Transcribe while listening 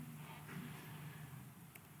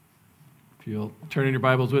If you'll turn in your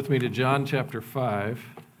Bibles with me to John chapter 5.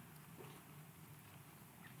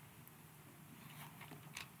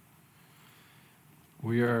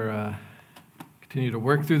 We are continue to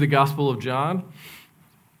work through the Gospel of John.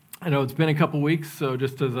 I know it's been a couple weeks, so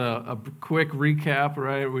just as a quick recap,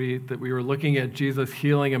 right? We were looking at Jesus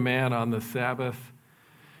healing a man on the Sabbath,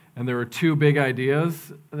 and there were two big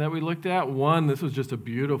ideas that we looked at. One, this was just a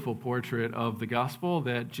beautiful portrait of the gospel,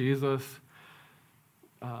 that Jesus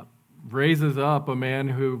raises up a man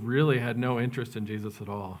who really had no interest in Jesus at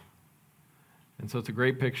all. And so it's a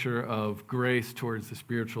great picture of grace towards the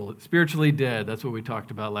spiritually dead. That's what we talked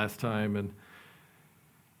about last time.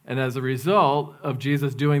 And as a result of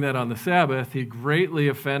Jesus doing that on the Sabbath, he greatly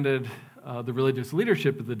offended the religious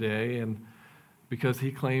leadership of the day, and because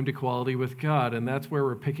he claimed equality with God. And that's where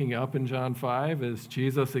we're picking up in John 5, is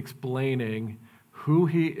Jesus explaining who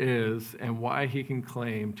he is and why he can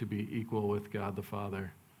claim to be equal with God the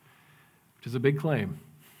Father, which is a big claim.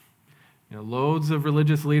 You know, loads of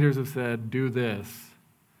religious leaders have said, do this.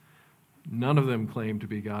 None of them claim to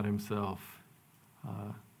be God himself,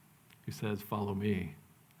 who says, follow me.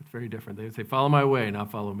 It's very different. They would say, follow my way, not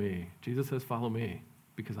follow me. Jesus says, follow me,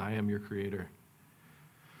 because I am your creator.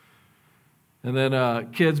 And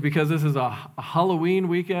then kids, because this is a Halloween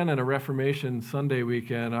weekend and a Reformation Sunday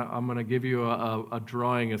weekend, I'm going to give you a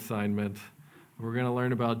drawing assignment. We're going to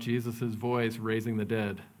learn about Jesus' voice raising the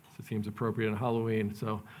dead. So it seems appropriate on Halloween.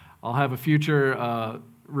 So I'll have a future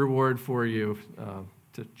reward for you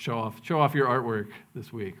to show off your artwork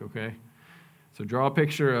this week, okay? So draw a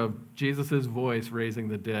picture of Jesus' voice raising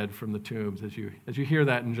the dead from the tombs as you hear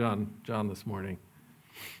that in John this morning.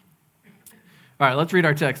 All right, let's read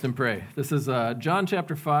our text and pray. This is John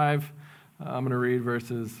chapter 5. I'm going to read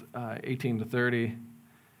verses 18 to 30.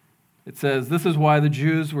 It says, "This is why the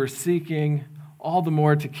Jews were seeking all the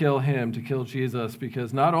more to kill him, to kill Jesus,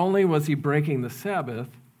 because not only was he breaking the Sabbath,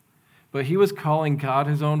 but he was calling God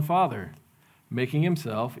his own Father, making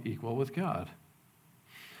himself equal with God.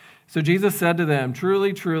 So Jesus said to them,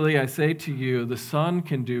 'Truly, truly, I say to you, the Son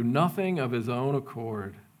can do nothing of his own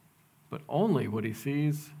accord, but only what he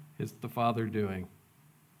sees is the Father doing.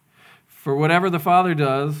 For whatever the Father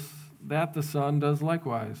does, that the Son does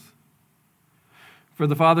likewise. For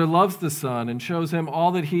the Father loves the Son and shows him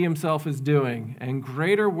all that he himself is doing, and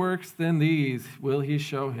greater works than these will he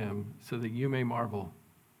show him, so that you may marvel.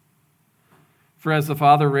 For as the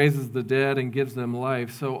Father raises the dead and gives them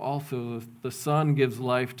life, so also the Son gives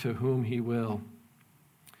life to whom he will.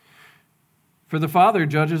 For the Father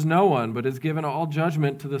judges no one, but has given all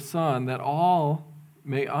judgment to the Son, that all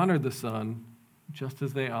may honor the Son, just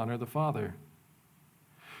as they honor the Father.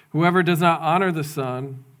 Whoever does not honor the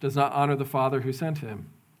Son does not honor the Father who sent him.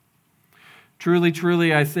 Truly,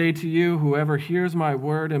 truly, I say to you, whoever hears my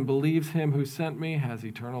word and believes him who sent me has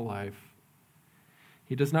eternal life.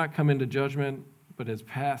 He does not come into judgment, but has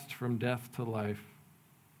passed from death to life.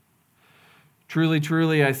 Truly,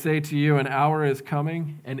 truly, I say to you, an hour is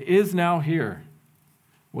coming and is now here,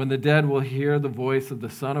 when the dead will hear the voice of the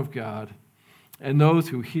Son of God, and those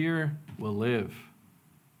who hear will live.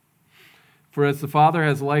 For as the Father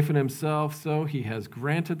has life in himself, so he has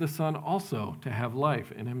granted the Son also to have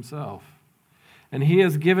life in himself. And he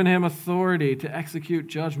has given him authority to execute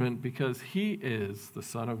judgment, because he is the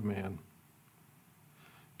Son of Man.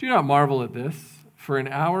 Do not marvel at this, for an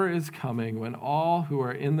hour is coming when all who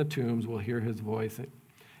are in the tombs will hear his voice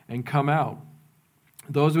and come out,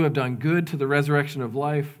 those who have done good to the resurrection of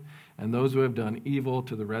life, and those who have done evil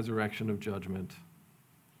to the resurrection of judgment.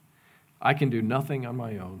 I can do nothing on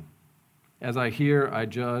my own. As I hear, I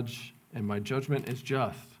judge, and my judgment is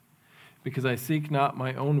just, because I seek not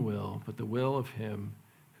my own will, but the will of him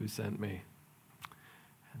who sent me."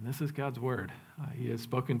 And this is God's word. He has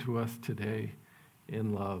spoken to us today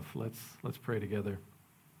in love. Let's pray together.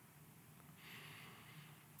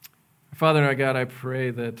 Father and our God, I pray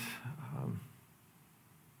that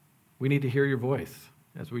we need to hear your voice,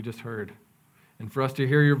 as we just heard. And for us to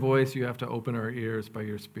hear your voice, you have to open our ears by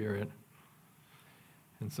your Spirit.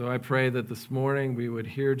 And so I pray that this morning we would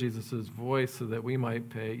hear Jesus' voice, so that we might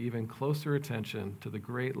pay even closer attention to the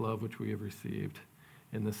great love which we have received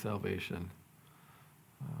in this salvation.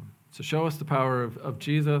 So show us the power of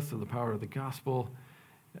Jesus and the power of the gospel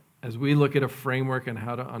as we look at a framework on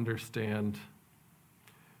how to understand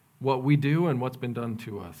what we do and what's been done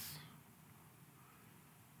to us.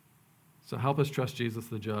 So help us trust Jesus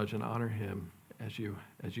the judge and honor him as you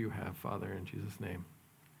have, Father, in Jesus' name.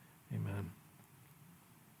 Amen.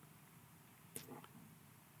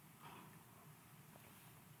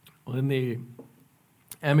 Well, in the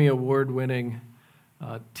Emmy Award-winning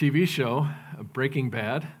TV show, Breaking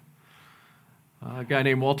Bad, A guy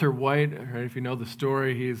named Walter White, right, if you know the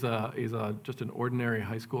story, he's just an ordinary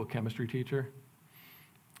high school chemistry teacher.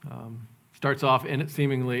 Starts off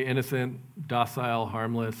seemingly innocent, docile,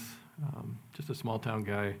 harmless, just a small-town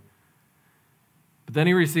guy. But then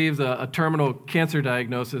he receives a terminal cancer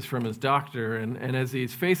diagnosis from his doctor, and as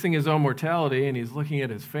he's facing his own mortality, and he's looking at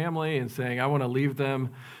his family and saying, I want to leave them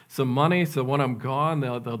some money so when I'm gone,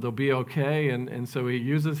 they'll be okay, and so he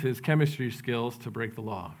uses his chemistry skills to break the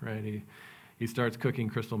law, right? He starts cooking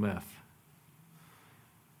crystal meth.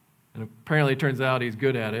 And apparently it turns out he's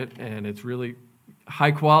good at it, and it's really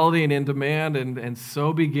high quality and in demand, and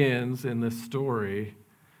so begins in this story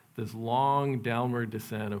this long downward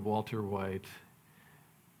descent of Walter White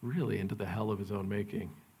really into the hell of his own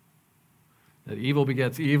making. That evil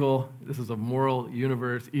begets evil. This is a moral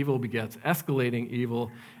universe. Evil begets escalating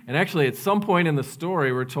evil. And actually, at some point in the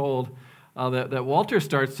story, we're told that Walter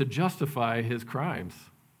starts to justify his crimes.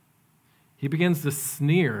 He begins to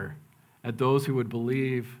sneer at those who would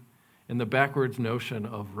believe in the backwards notion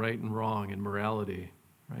of right and wrong and morality.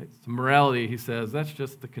 Right? So morality, he says, that's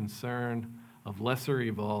just the concern of lesser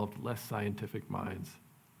evolved, less scientific minds.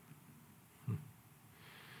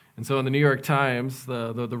 And so in the New York Times,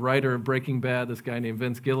 the writer of Breaking Bad, this guy named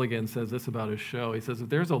Vince Gilligan, says this about his show. He says, if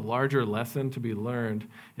there's a larger lesson to be learned,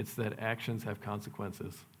 it's that actions have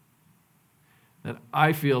consequences. That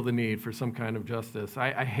I feel the need for some kind of justice.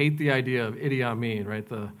 I hate the idea of Idi Amin, right,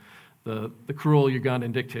 the cruel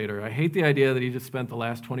Ugandan dictator. I hate the idea that he just spent the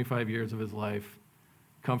last 25 years of his life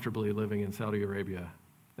comfortably living in Saudi Arabia.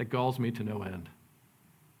 That galls me to no end.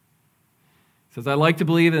 He says, I like to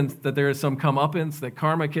believe that there is some comeuppance, that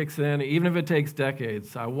karma kicks in, even if it takes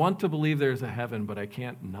decades. I want to believe there's a heaven, but I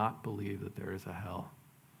can't not believe that there is a hell.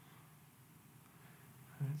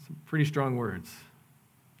 Some pretty strong words.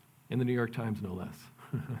 In the New York Times, no less.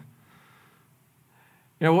 You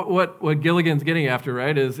know, what Gilligan's getting after,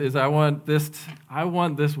 right, is I want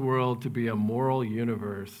this world to be a moral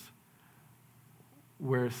universe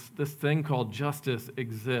where this thing called justice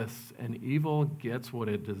exists and evil gets what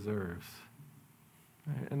it deserves.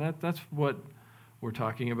 Right? And that's what we're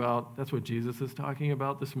talking about. That's what Jesus is talking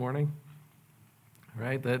about this morning.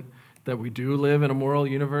 Right? That we do live in a moral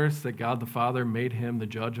universe, that God the Father made him the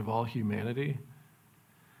judge of all humanity.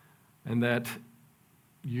 And that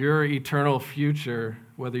your eternal future,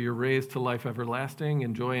 whether you're raised to life everlasting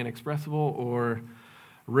and joy inexpressible, or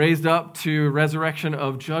raised up to resurrection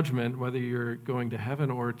of judgment, whether you're going to heaven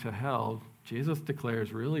or to hell, Jesus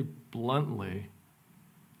declares really bluntly,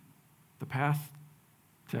 the path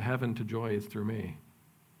to heaven to joy is through me.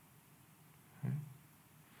 Okay?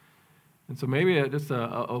 And so maybe just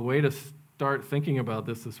a way to start thinking about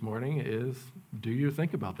this morning is, do you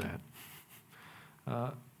think about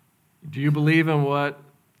that? Do you believe in what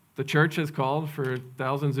the church has called for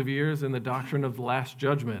thousands of years in the doctrine of the last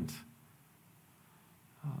judgment?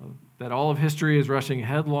 That all of history is rushing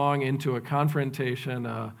headlong into a confrontation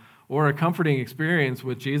or a comforting experience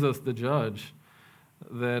with Jesus the judge.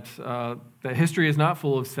 That history is not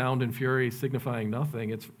full of sound and fury signifying nothing.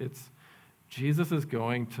 It's Jesus is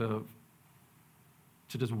going to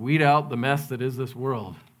just weed out the mess that is this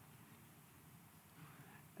world.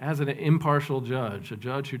 As an impartial judge, a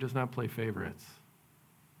judge who does not play favorites.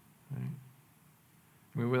 Right?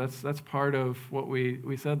 I mean, that's part of what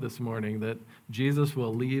we said this morning, that Jesus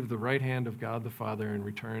will leave the right hand of God the Father and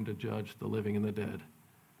return to judge the living and the dead.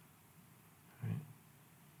 Right?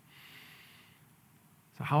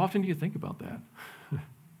 So how often do you think about that?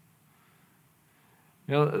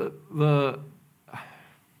 You know,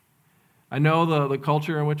 I know the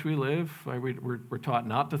culture in which we live, we're taught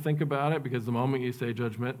not to think about it, because the moment you say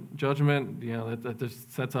judgment, you know, that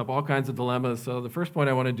just sets up all kinds of dilemmas. So the first point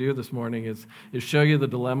I want to do this morning is show you the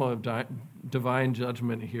dilemma of divine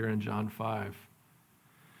judgment here in John 5.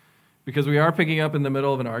 Because we are picking up in the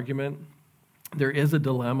middle of an argument. There is a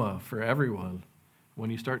dilemma for everyone when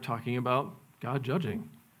you start talking about God judging,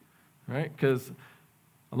 right? Because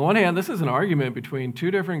on the one hand, this is an argument between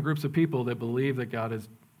two different groups of people that believe that God is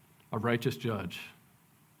a righteous judge.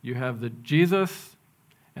 You have the Jesus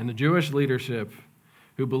and the Jewish leadership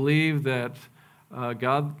who believe that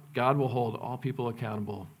God will hold all people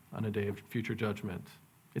accountable on a day of future judgment.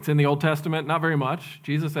 It's in the Old Testament, not very much.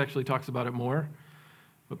 Jesus actually talks about it more.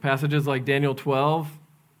 But passages like Daniel 12,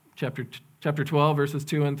 chapter 12, verses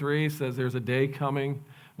 2 and 3 says there's a day coming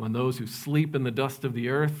when those who sleep in the dust of the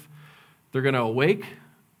earth, they're going to awake,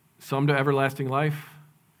 some to everlasting life,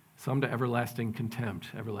 some to everlasting contempt,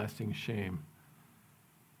 everlasting shame.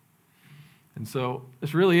 And so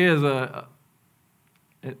this really is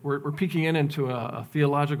we're peeking into a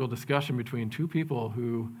theological discussion between two people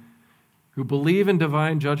who who believe in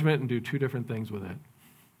divine judgment and do two different things with it.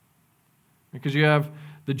 Because you have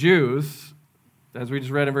the Jews, as we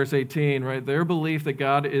just read in verse 18, right? Their belief that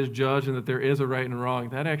God is judge and that there is a right and wrong,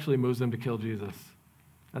 that actually moves them to kill Jesus.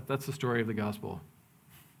 That's the story of the gospel,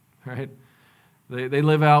 right? They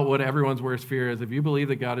live out what everyone's worst fear is. If you believe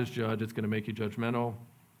that God is judge, it's going to make you judgmental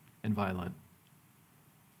and violent.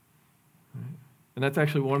 Right? And that's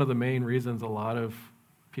actually one of the main reasons a lot of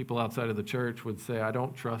people outside of the church would say, I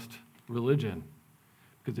don't trust religion.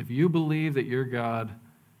 Because if you believe that your God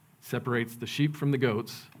separates the sheep from the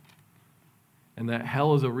goats, and that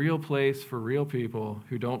hell is a real place for real people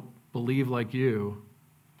who don't believe like you,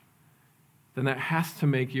 then that has to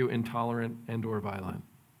make you intolerant and or violent.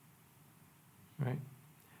 Right?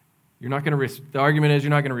 You're not going to. The argument is you're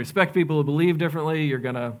not going to respect people who believe differently. You're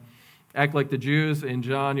going to act like the Jews in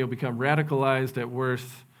John. You'll become radicalized at worst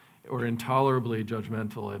or intolerably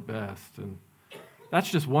judgmental at best. And that's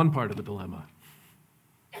just one part of the dilemma.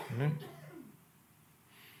 Right?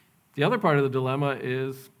 The other part of the dilemma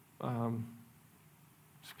is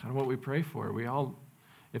just kind of what we pray for.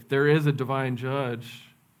 If there is a divine judge,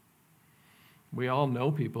 we all know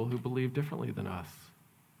people who believe differently than us.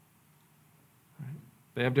 Right?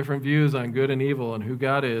 They have different views on good and evil and who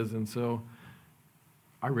God is, and so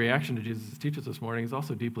our reaction to Jesus' teaches this morning is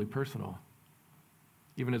also deeply personal,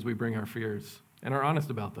 even as we bring our fears and are honest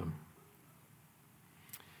about them.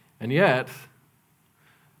 And yet,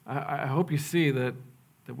 I hope you see that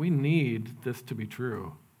we need this to be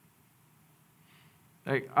true.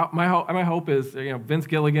 My hope is, Vince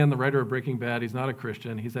Gilligan, the writer of Breaking Bad, he's not a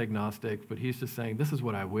Christian, he's agnostic, but he's just saying, this is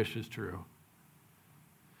what I wish is true.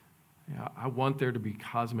 I want there to be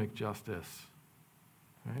cosmic justice,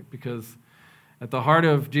 right? Because at the heart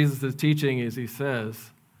of Jesus' teaching is he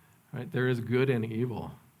says, right, there is good and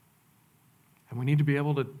evil. And we need to be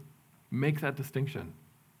able to make that distinction.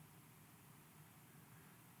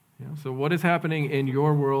 So what is happening in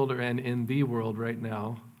your world and in the world right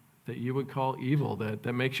now that you would call evil,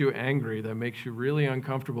 that makes you angry, that makes you really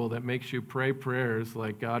uncomfortable, that makes you pray prayers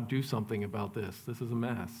like, God, do something about this. This is a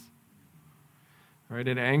mess. Right?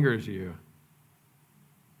 It angers you.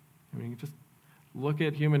 I mean, just look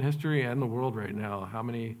at human history and the world right now. How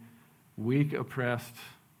many weak, oppressed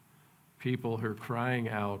people who are crying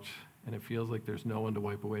out, and it feels like there's no one to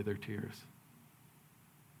wipe away their tears.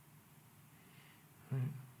 Right?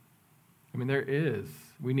 I mean, there is.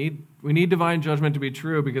 We need divine judgment to be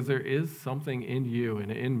true because there is something in you and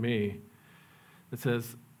in me that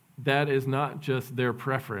says that is not just their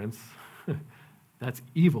preference, that's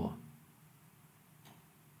evil.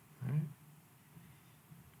 Right?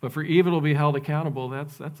 But for evil to be held accountable,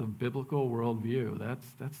 that's a biblical worldview.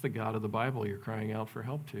 That's the God of the Bible you're crying out for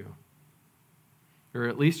help to. Or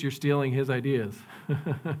at least you're stealing his ideas.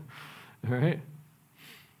 All right?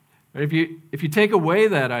 If you take away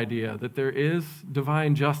that idea that there is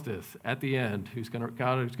divine justice at the end,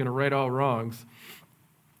 God who's going to right all wrongs,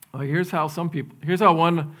 well, here's how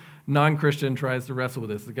one non-Christian tries to wrestle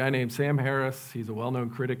with this. A guy named Sam Harris, he's a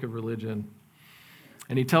well-known critic of religion,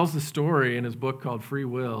 and he tells the story in his book called Free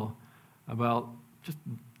Will about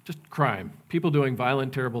just crime, people doing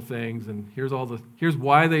violent, terrible things, and here's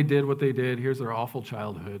why they did what they did. Here's their awful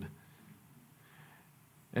childhood.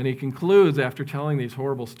 And he concludes, after telling these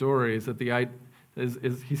horrible stories, that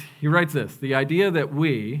he writes this: the idea that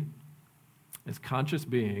we, as conscious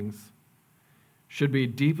beings, should be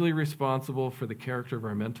deeply responsible for the character of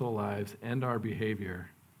our mental lives and our behavior,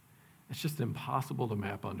 it's just impossible to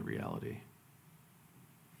map onto reality.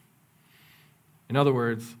 In other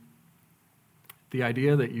words, the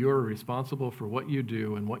idea that you are responsible for what you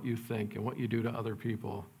do and what you think and what you do to other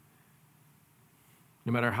people,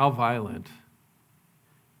 no matter how violent,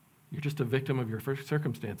 you're just a victim of your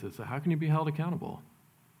circumstances. So how can you be held accountable?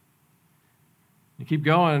 You keep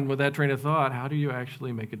going with that train of thought. How do you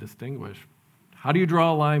actually make a distinguish? How do you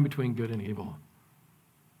draw a line between good and evil?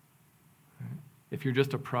 If you're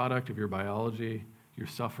just a product of your biology, your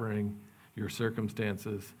suffering, your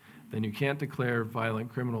circumstances, then you can't declare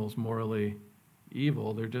violent criminals morally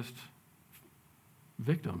evil. They're just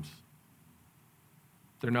victims.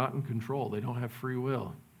 They're not in control. They don't have free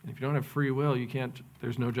will. And if you don't have free will,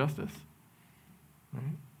 there's no justice.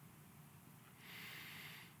 Right?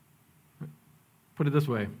 Put it this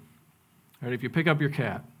way. Right, if you pick up your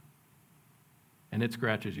cat and it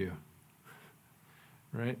scratches you,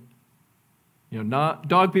 right?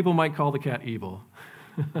 Dog people might call the cat evil.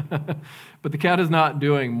 But the cat is not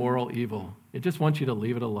doing moral evil. It just wants you to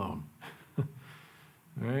leave it alone.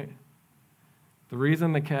 Right? The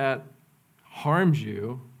reason the cat harms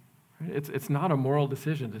you, it's not a moral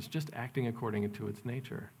decision. It's just acting according to its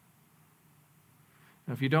nature.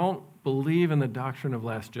 Now, if you don't believe in the doctrine of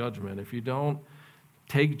last judgment, if you don't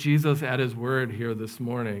take Jesus at his word here this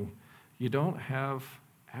morning, you don't have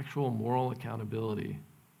actual moral accountability.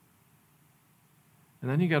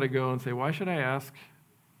 And then you got to go and say, why should I ask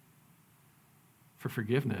for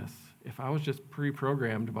forgiveness if I was just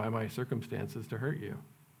pre-programmed by my circumstances to hurt you?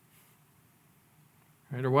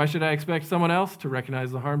 Right? Or why should I expect someone else to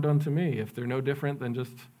recognize the harm done to me if they're no different than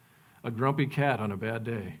just a grumpy cat on a bad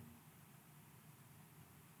day?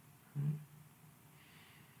 Right?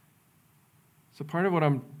 So part of what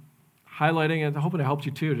I'm highlighting, and hoping it helps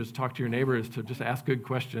you too, just talk to your neighbors, to just ask good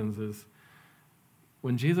questions, is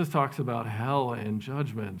when Jesus talks about hell and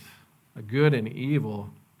judgment, a good and evil,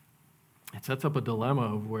 it sets up a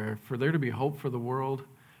dilemma of where for there to be hope for the world,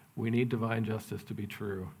 we need divine justice to be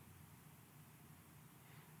true.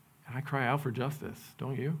 And I cry out for justice,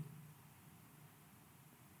 don't you?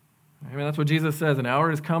 I mean, that's what Jesus says. An hour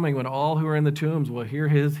is coming when all who are in the tombs will hear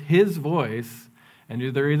his voice, and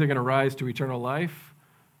they're either going to rise to eternal life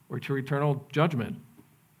or to eternal judgment.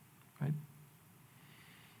 Right?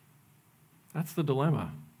 That's the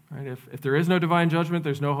dilemma. Right? If there is no divine judgment,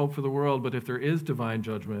 there's no hope for the world. But if there is divine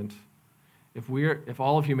judgment, if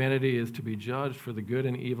all of humanity is to be judged for the good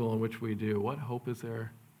and evil in which we do, what hope is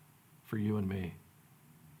there for you and me?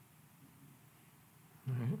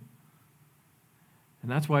 Right? And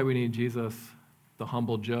that's why we need Jesus, the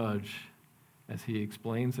humble judge, as he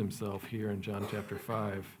explains himself here in John chapter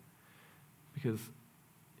 5, because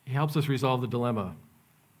he helps us resolve the dilemma.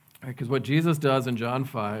 Because what Jesus does in John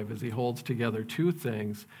 5 is he holds together two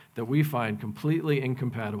things that we find completely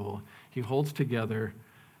incompatible. He holds together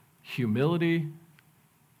humility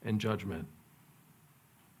and judgment.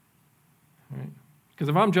 Right? Because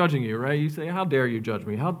if I'm judging you, right, you say, how dare you judge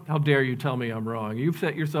me? How dare you tell me I'm wrong? You've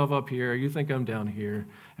set yourself up here. You think I'm down here.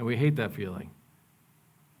 And we hate that feeling.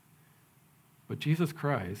 But Jesus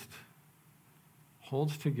Christ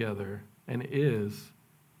holds together and is,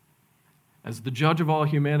 as the judge of all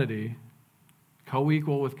humanity,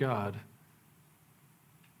 co-equal with God,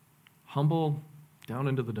 humble down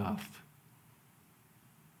into the dust.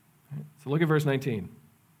 Right? So look at verse 19.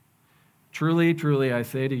 Truly, truly, I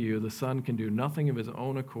say to you, the Son can do nothing of his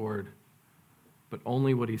own accord, but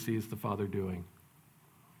only what he sees the Father doing.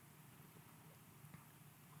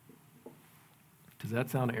 Does that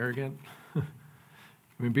sound arrogant?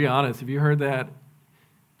 I mean, be honest. If you heard that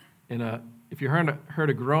if you heard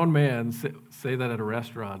a grown man say that at a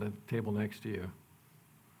restaurant at the table next to you,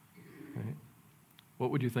 right,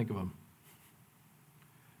 what would you think of him?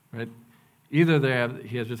 Right? Either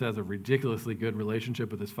he just has a ridiculously good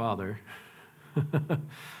relationship with his father,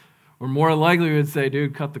 or more likely we would say,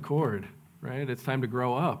 dude, cut the cord, right? It's time to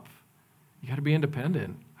grow up. You got to be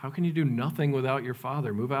independent. How can you do nothing without your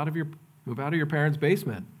father? Move out of your parents'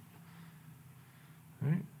 basement.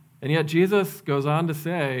 Right? And yet Jesus goes on to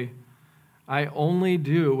say, I only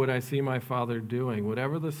do what I see my Father doing.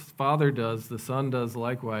 Whatever the Father does, the Son does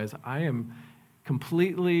likewise. I am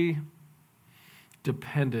completely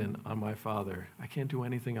dependent on my Father. I can't do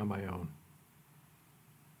anything on my own.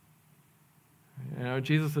 You know,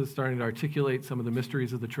 Jesus is starting to articulate some of the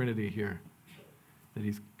mysteries of the Trinity here, that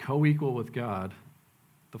he's co-equal with God,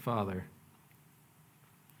 the Father.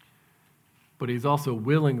 But he's also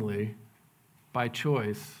willingly, by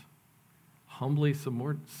choice, humbly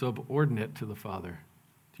subordinate to the Father,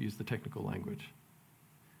 to use the technical language.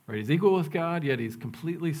 Right? He's equal with God, yet he's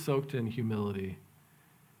completely soaked in humility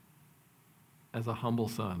as a humble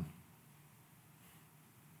son.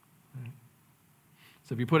 Right?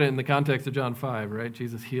 So if you put it in the context of John 5, right,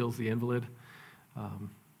 Jesus heals the invalid.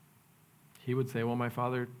 He would say, well, my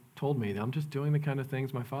Father told me, I'm just doing the kind of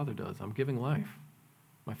things my Father does. I'm giving life.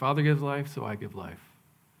 My Father gives life, so I give life.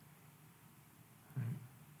 Right?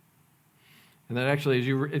 And then actually,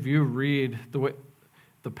 if you read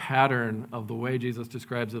the pattern of the way Jesus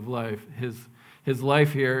describes his life, his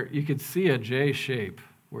life here, you could see a J shape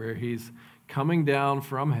where he's coming down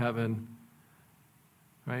from heaven.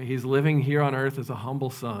 Right? He's living here on earth as a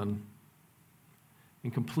humble son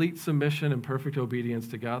in complete submission and perfect obedience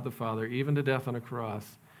to God the Father, even to death on a cross.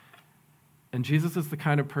 And Jesus is the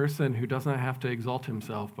kind of person who doesn't have to exalt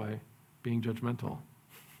himself by being judgmental.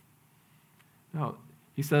 No,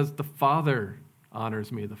 he says, the Father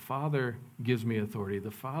honors me. The Father gives me authority.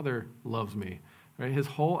 The Father loves me. Right? His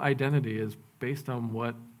whole identity is based on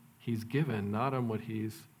what he's given, not on what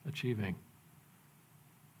he's achieving.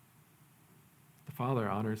 The Father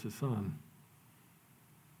honors his Son.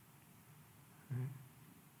 Right?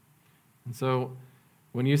 And so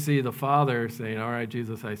when you see the Father saying, all right,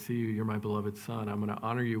 Jesus, I see you, you're my beloved Son, I'm going to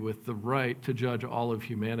honor you with the right to judge all of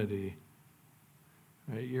humanity,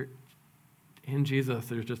 right? In Jesus,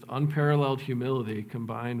 there's just unparalleled humility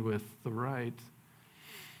combined with the right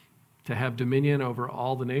to have dominion over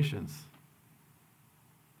all the nations,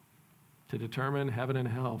 to determine heaven and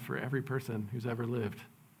hell for every person who's ever lived.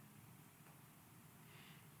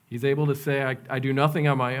 He's able to say, I do nothing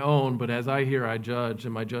on my own, but as I hear, I judge,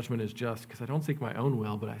 and my judgment is just, because I don't seek my own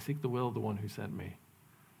will, but I seek the will of the one who sent me.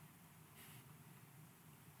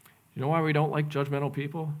 You know why we don't like judgmental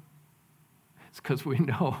people? It's because we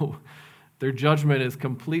know their judgment is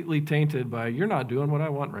completely tainted by, you're not doing what I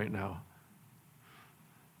want right now.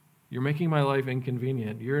 You're making my life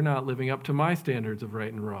inconvenient. You're not living up to my standards of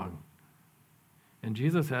right and wrong. And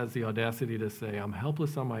Jesus has the audacity to say, I'm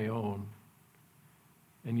helpless on my own,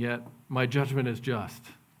 and yet my judgment is just.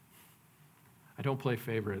 I don't play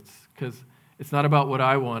favorites, because it's not about what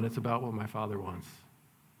I want, it's about what my Father wants.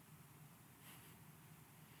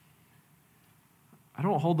 I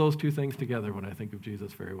don't hold those two things together when I think of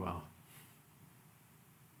Jesus very well.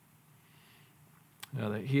 Now,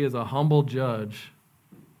 that he is a humble judge,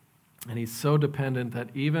 and he's so dependent that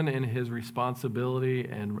even in his responsibility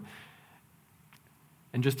and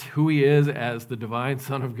just who he is as the divine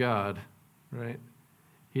Son of God, right?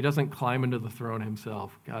 He doesn't climb into the throne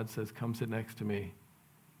himself. God says, come sit next to me.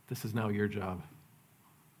 This is now your job.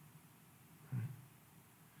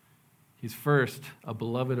 He's first a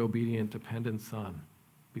beloved, obedient, dependent son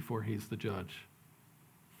before he's the judge.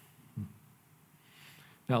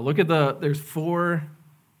 Now look at there's four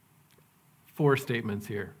statements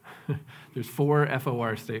here. There's four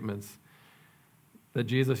FOR statements that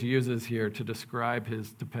Jesus uses here to describe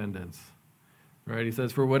his dependence. Right? He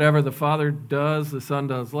says, for whatever the Father does, the Son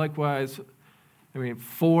does likewise.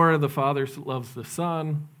 For the Father loves the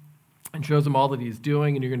Son and shows him all that he's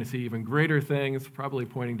doing, and you're going to see even greater things, probably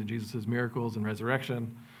pointing to Jesus' miracles and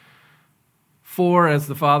resurrection. For, as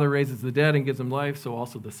the Father raises the dead and gives them life, so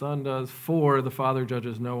also the Son does. For, the Father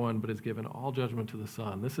judges no one, but has given all judgment to the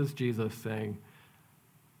Son. This is Jesus saying,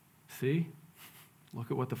 see, look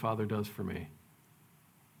at what the Father does for me.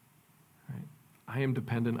 Right? I am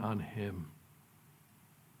dependent on him.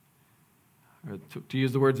 To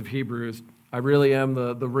use the words of Hebrews, I really am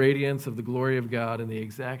the radiance of the glory of God and the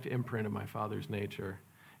exact imprint of my Father's nature,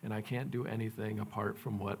 and I can't do anything apart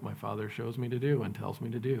from what my Father shows me to do and tells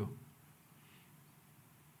me to do.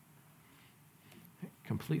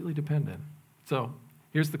 Completely dependent. So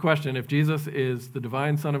here's the question. If Jesus is the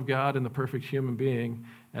divine Son of God and the perfect human being,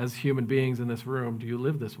 as human beings in this room, do you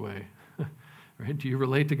live this way? Right? Do you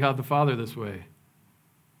relate to God the Father this way?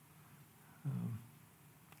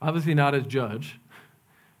 Obviously not as judge,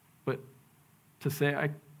 but to say,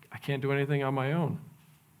 I can't do anything on my own.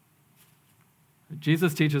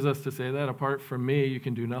 Jesus teaches us to say that, apart from me, you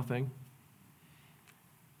can do nothing.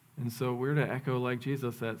 And so we're to echo, like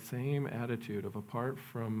Jesus, that same attitude of apart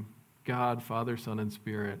from God, Father, Son, and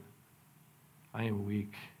Spirit, I am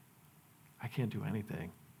weak. I can't do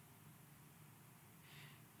anything.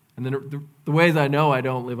 And then the ways I know I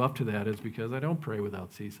don't live up to that is because I don't pray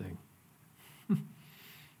without ceasing.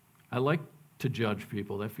 I like to judge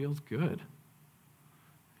people. That feels good.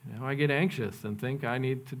 I get anxious and think I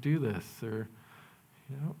need to do this. Or,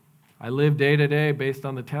 I live day to day based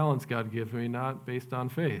on the talents God gives me, not based on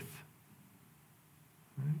faith.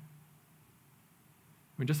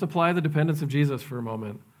 Right? Just apply the dependence of Jesus for a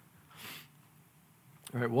moment.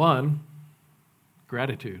 All right, 1,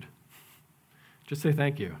 gratitude. Just say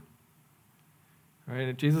thank you. All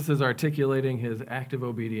right, Jesus is articulating his active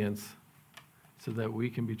obedience so that we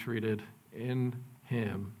can be treated in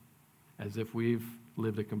him as if we've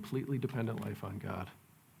lived a completely dependent life on God.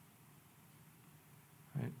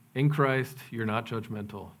 Right? In Christ, you're not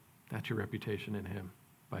judgmental. That's your reputation in him,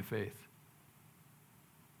 by faith.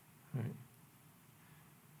 Right?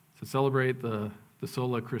 So celebrate the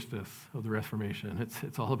sola Christus of the Reformation.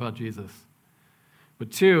 It's all about Jesus.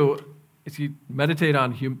 But 2, as you meditate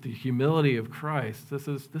on the humility of Christ, this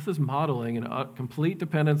is modeling a complete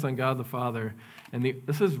dependence on God the Father, and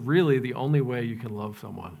this is really the only way you can love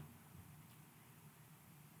someone.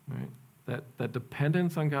 Right? That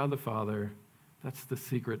dependence on God the Father, that's the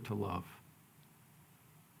secret to love.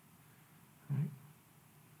 Right?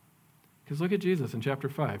 Because look at Jesus in chapter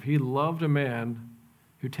 5. He loved a man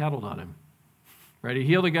who tattled on him. Right? He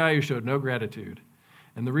healed a guy who showed no gratitude.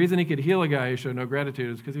 And the reason he could heal a guy who showed no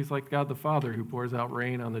gratitude is because he's like God the Father, who pours out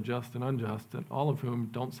rain on the just and unjust, and all of whom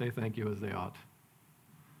don't say thank you as they ought.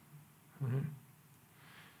 Mm-hmm.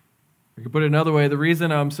 We could put it another way. The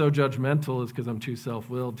reason I'm so judgmental is because I'm too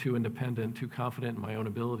self-willed, too independent, too confident in my own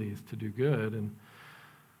abilities to do good. And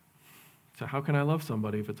so how can I love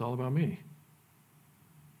somebody if it's all about me?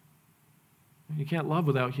 You can't love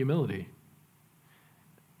without humility.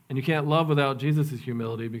 And you can't love without Jesus'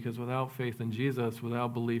 humility, because without faith in Jesus,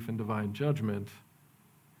 without belief in divine judgment,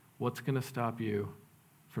 what's going to stop you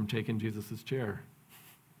from taking Jesus' chair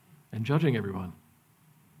and judging everyone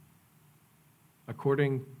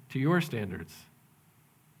according to your standards?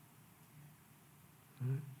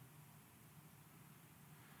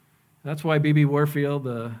 That's why B.B. Warfield,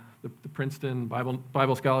 the Princeton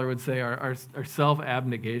Bible scholar, would say our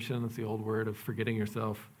self-abnegation, that's the old word of forgetting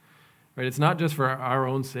yourself, right? It's not just for our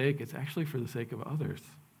own sake, it's actually for the sake of others.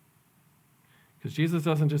 Because Jesus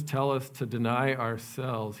doesn't just tell us to deny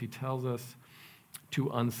ourselves, he tells us to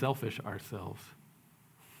unselfish ourselves.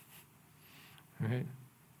 Right?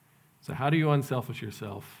 So how do you unselfish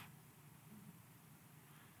yourself?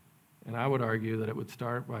 And I would argue that it would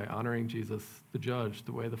start by honoring Jesus, the judge,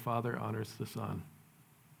 the way the Father honors the Son.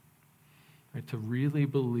 Right? To really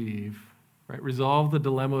believe, right? Resolve the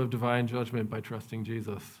dilemma of divine judgment by trusting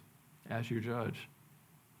Jesus as your judge.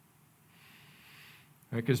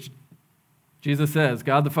 Right? Because Jesus says,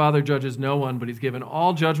 God the Father judges no one, but he's given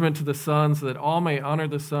all judgment to the Son so that all may honor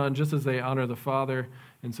the Son just as they honor the Father.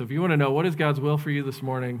 And so if you want to know what is God's will for you this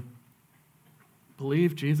morning,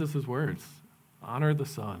 believe Jesus' words. Honor the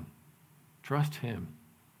Son. Trust him.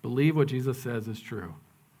 Believe what Jesus says is true.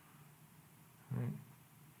 Right?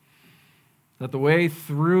 That the way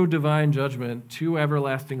through divine judgment to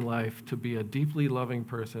everlasting life, to be a deeply loving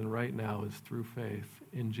person right now, is through faith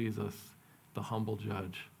in Jesus, the humble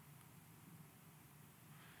judge.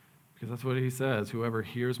 Because that's what he says. Whoever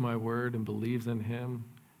hears my word and believes in him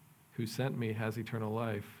who sent me has eternal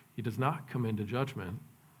life. He does not come into judgment,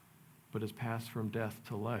 but is passed from death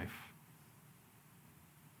to life.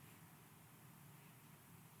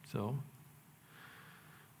 So,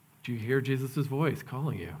 do you hear Jesus' voice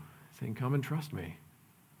calling you, saying, come and trust me?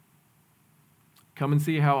 Come and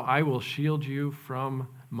see how I will shield you from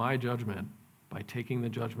my judgment by taking the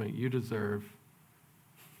judgment you deserve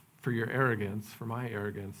for your arrogance, for my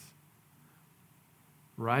arrogance,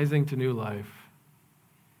 rising to new life.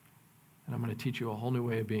 And I'm going to teach you a whole new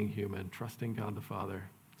way of being human, trusting God the Father.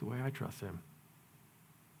 It's the way I trust him.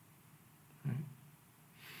 Right?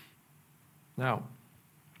 Now,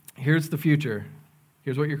 here's the future.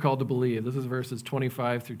 Here's what you're called to believe. This is verses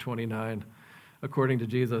 25 through 29, according to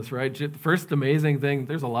Jesus, right? First amazing thing,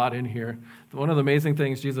 there's a lot in here. One of the amazing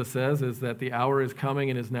things Jesus says is that the hour is coming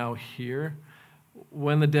and is now here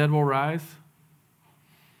when the dead will rise,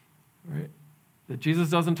 right? That Jesus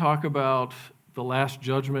doesn't talk about the last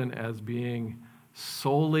judgment as being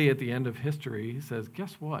solely at the end of history. He says,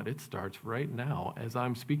 guess what? It starts right now as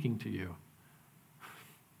I'm speaking to you.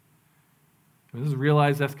 This is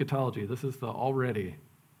realized eschatology. This is the already.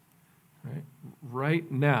 Right? Right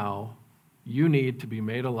now, you need to be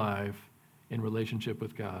made alive in relationship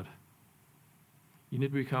with God. You need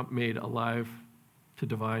to become made alive to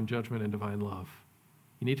divine judgment and divine love.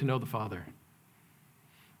 You need to know the Father.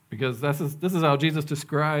 Because this is how Jesus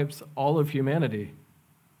describes all of humanity.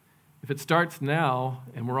 If it starts now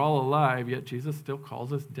and we're all alive, yet Jesus still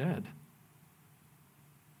calls us dead.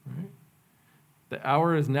 Right? The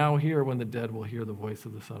hour is now here when the dead will hear the voice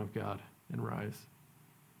of the Son of God and rise.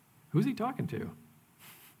 Who's he talking to?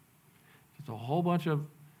 Just a whole bunch of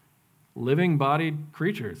living bodied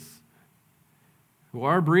creatures who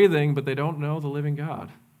are breathing, but they don't know the living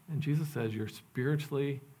God. And Jesus says, you're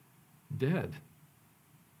spiritually dead.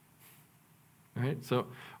 Right? So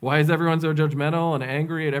why is everyone so judgmental and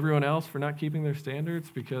angry at everyone else for not keeping their standards?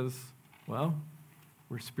 Because, well,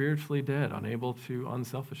 we're spiritually dead, unable to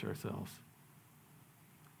unselfish ourselves.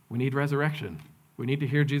 We need resurrection. We need to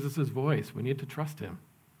hear Jesus' voice. We need to trust him.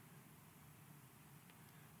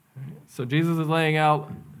 Right? So Jesus is laying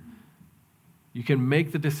out, you can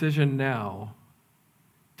make the decision now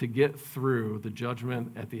to get through the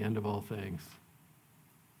judgment at the end of all things.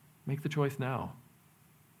 Make the choice now.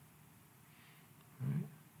 Right?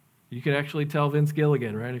 You could actually tell Vince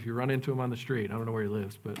Gilligan, right, if you run into him on the street. I don't know where he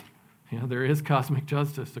lives, but there is cosmic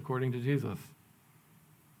justice according to Jesus.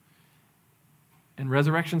 And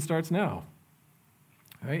resurrection starts now.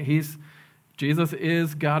 Right? Jesus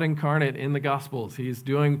is God incarnate in the Gospels. He's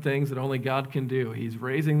doing things that only God can do. He's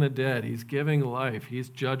raising the dead. He's giving life. He's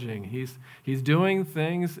judging. He's doing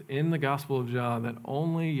things in the Gospel of John that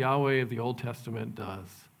only Yahweh of the Old Testament does.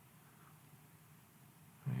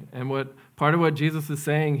 Right? And part of what Jesus is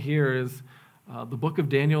saying here is the book of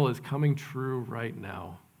Daniel is coming true right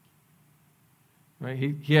now.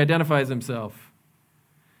 Right? He identifies himself.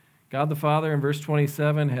 God the Father, in verse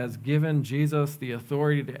 27, has given Jesus the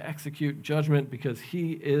authority to execute judgment because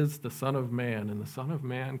he is the Son of Man. And the Son of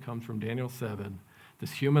Man comes from Daniel 7,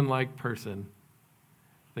 this human-like person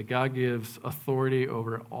that God gives authority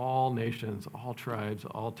over all nations, all tribes,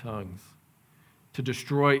 all tongues, to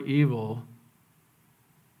destroy evil,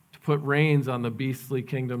 to put reins on the beastly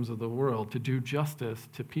kingdoms of the world, to do justice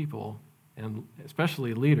to people, and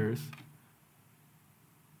especially leaders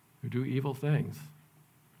who do evil things.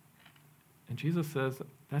 And Jesus says,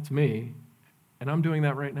 that's me, and I'm doing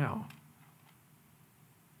that right now.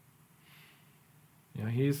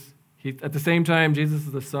 He's at the same time, Jesus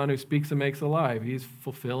is the Son who speaks and makes alive. He's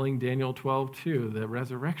fulfilling Daniel 12:2. The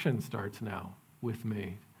resurrection starts now with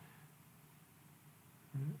me.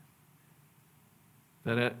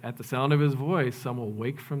 That at the sound of his voice, some will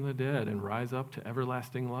wake from the dead and rise up to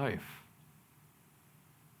everlasting life.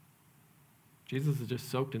 Jesus is just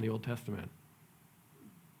soaked in the Old Testament.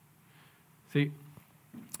 See,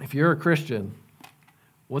 if you're a Christian,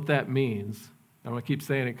 what that means, I want to keep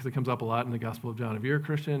saying it because it comes up a lot in the Gospel of John. If you're a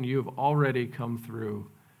Christian, you have already come through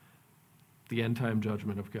the end-time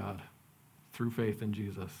judgment of God through faith in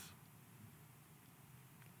Jesus.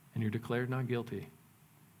 And you're declared not guilty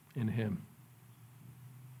in him.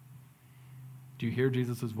 Do you hear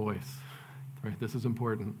Jesus' voice? Right, this is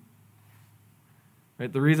important.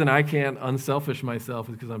 Right, the reason I can't unselfish myself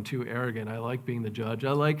is because I'm too arrogant. I like being the judge.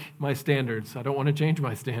 I like my standards. I don't want to change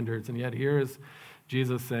my standards. And yet here is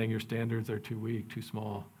Jesus saying, your standards are too weak, too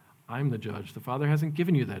small. I'm the judge. The Father hasn't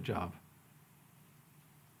given you that job.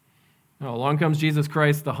 Now, along comes Jesus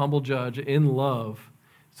Christ, the humble judge, in love,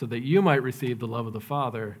 so that you might receive the love of the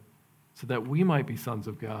Father, so that we might be sons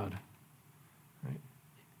of God. Right?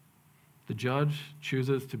 The judge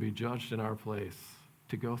chooses to be judged in our place,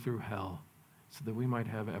 to go through hell, so that we might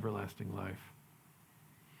have everlasting life.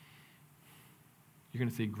 You're going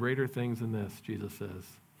to see greater things than this, Jesus says.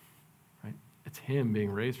 Right? It's him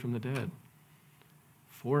being raised from the dead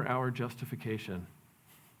for our justification,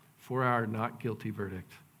 for our not guilty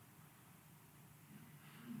verdict.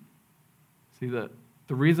 See, the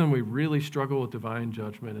reason we really struggle with divine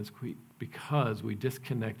judgment is because we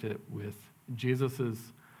disconnect it with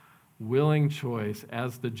Jesus' willing choice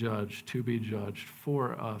as the judge to be judged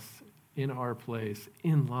for us in our place,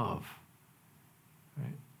 in love.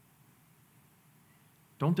 Right?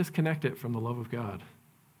 Don't disconnect it from the love of God.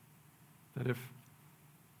 That if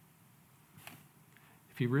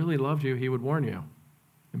he really loved you, he would warn you.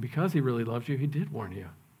 And because he really loves you, he did warn you.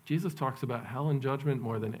 Jesus talks about hell and judgment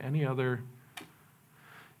more than any other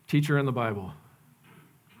teacher in the Bible.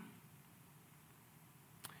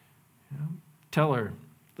 Teller,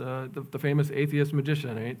 the famous atheist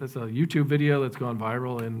magician, right? That's a YouTube video that's gone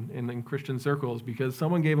viral in Christian circles because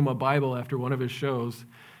someone gave him a Bible after one of his shows,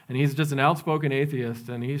 and he's just an outspoken atheist,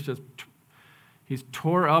 and he's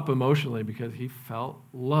tore up emotionally because he felt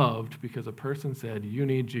loved because a person said, you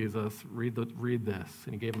need Jesus, read this.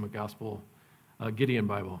 And he gave him a Gideon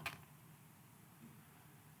Bible.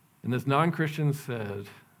 And this non-Christian said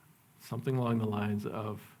something along the lines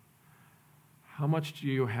of, how much do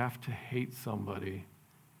you have to hate somebody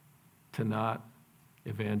to not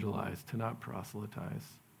evangelize, to not proselytize?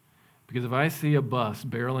 Because if I see a bus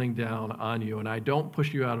barreling down on you and I don't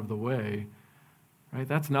push you out of the way, right,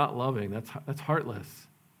 that's not loving. That's heartless.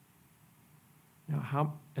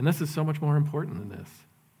 And this is so much more important than this.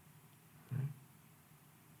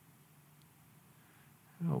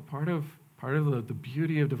 Right? Part of the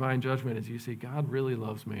beauty of divine judgment is you see God really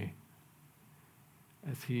loves me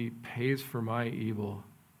as he pays for my evil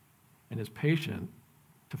and is patient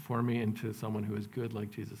to form me into someone who is good like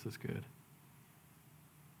Jesus is good.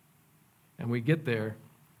 And we get there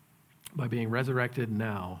by being resurrected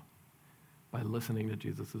now, by listening to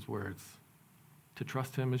Jesus' words, to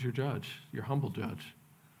trust him as your judge, your humble judge.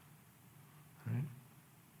 Right?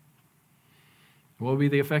 What will be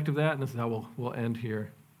the effect of that? And this is how we'll end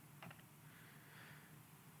here.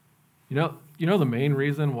 You know the main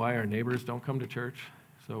reason why our neighbors don't come to church?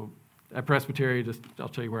 So at Presbytery, I'll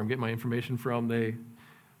tell you where I'm getting my information from.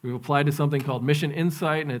 We've applied to something called Mission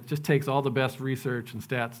Insight, and it just takes all the best research and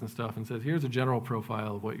stats and stuff and says, here's a general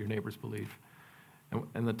profile of what your neighbors believe.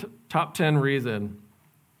 And the top 10 reason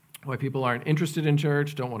why people aren't interested in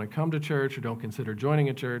church, don't want to come to church, or don't consider joining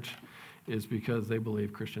a church is because they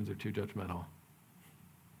believe Christians are too judgmental.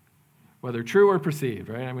 Whether true or perceived,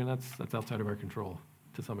 right? I mean, that's outside of our control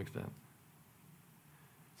to some extent.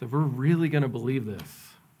 So if we're really going to believe this,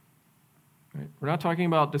 right, we're not talking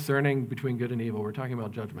about discerning between good and evil. We're talking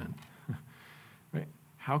about judgment. Right?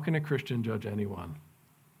 How can a Christian judge anyone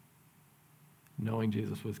knowing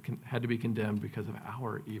Jesus had to be condemned because of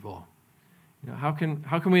our evil? How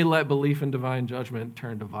can we let belief in divine judgment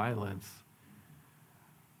turn to violence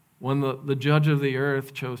when the judge of the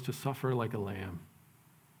earth chose to suffer like a lamb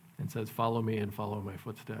and says, follow me and follow my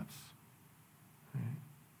footsteps? Right?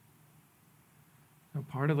 Now,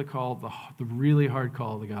 part of the call, the really hard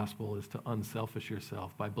call of the gospel is to unselfish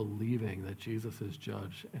yourself by believing that Jesus is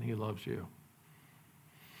judge and he loves you.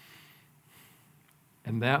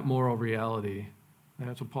 And that moral reality,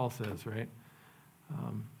 that's what Paul says, right?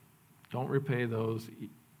 Don't repay those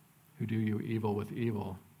who do you evil with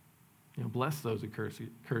evil. Bless those who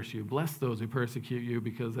curse you. Bless those who persecute you,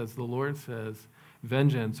 because as the Lord says,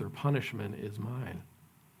 vengeance or punishment is mine.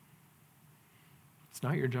 It's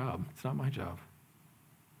not your job. It's not my job.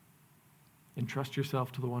 Entrust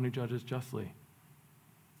yourself to the one who judges justly.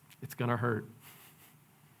 It's going to hurt.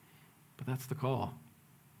 But that's the call.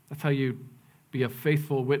 That's how you be a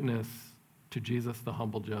faithful witness to Jesus, the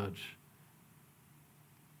humble judge.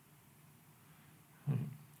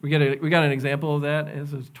 We got an example of that.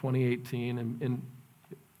 This is 2018, and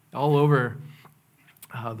all over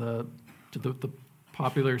the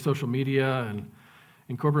popular social media and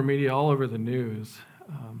in corporate media, all over the news.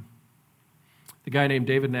 The guy named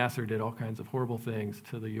David Nasser did all kinds of horrible things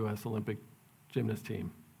to the U.S. Olympic gymnast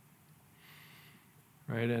team.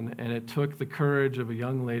 Right, and it took the courage of a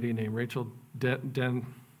young lady named Rachel Den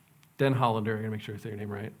Hollander, I'm going to make sure I say her name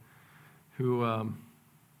right, who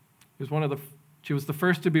was she was the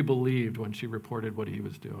first to be believed when she reported what he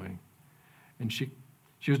was doing. And she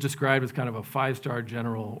was described as kind of a 5-star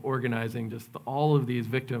general organizing just all of these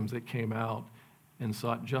victims that came out and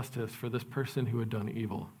sought justice for this person who had done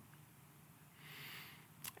evil.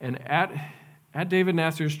 And at David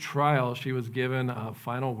Nasser's trial, she was given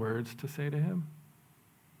final words to say to him.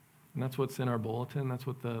 And that's what's in our bulletin. That's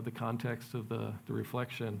what the context of the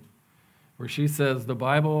reflection, where she says, the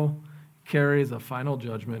Bible carries a final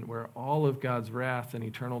judgment where all of God's wrath and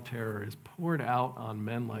eternal terror is poured out on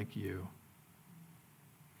men like you.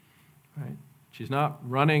 Right? She's not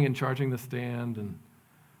running and charging the stand and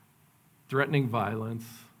threatening violence.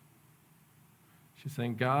 She's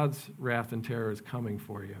saying God's wrath and terror is coming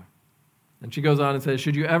for you. And she goes on and says,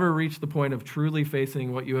 should you ever reach the point of truly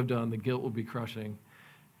facing what you have done, the guilt will be crushing.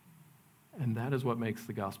 And that is what makes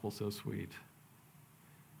the gospel so sweet,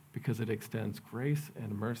 because it extends grace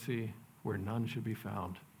and mercy where none should be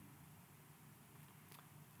found.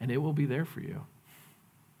 And it will be there for you.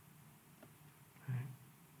 Okay.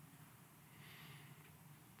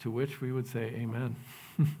 To which we would say, amen.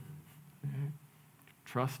 Okay.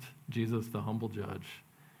 Trust Jesus, the humble judge,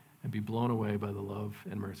 and be blown away by the love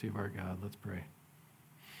and mercy of our God. Let's pray.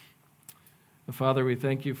 Father, we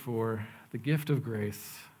thank you for the gift of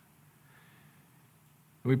grace.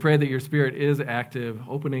 And we pray that your Spirit is active,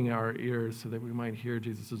 opening our ears so that we might hear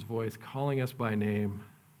Jesus' voice, calling us by name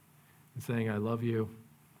and saying, I love you.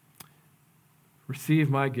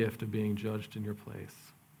 Receive my gift of being judged in your place.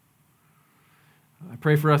 I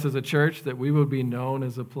pray for us as a church that we would be known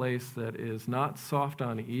as a place that is not soft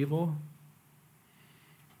on evil,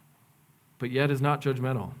 but yet is not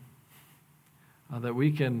judgmental. That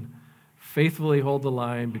we can faithfully hold the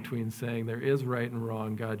line between saying there is right and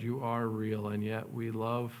wrong. God, you are real, and yet we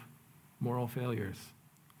love moral failures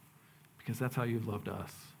because that's how you've loved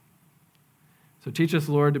us. So teach us,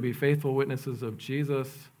 Lord, to be faithful witnesses of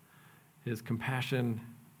Jesus, his compassion,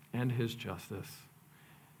 and his justice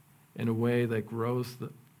in a way that grows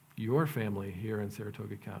your family here in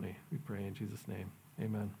Saratoga County. We pray in Jesus' name.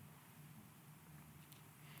 Amen.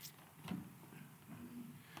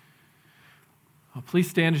 Please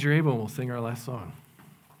stand as you're able, and we'll sing our last song.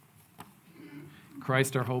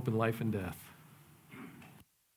 Christ, our hope in life and death.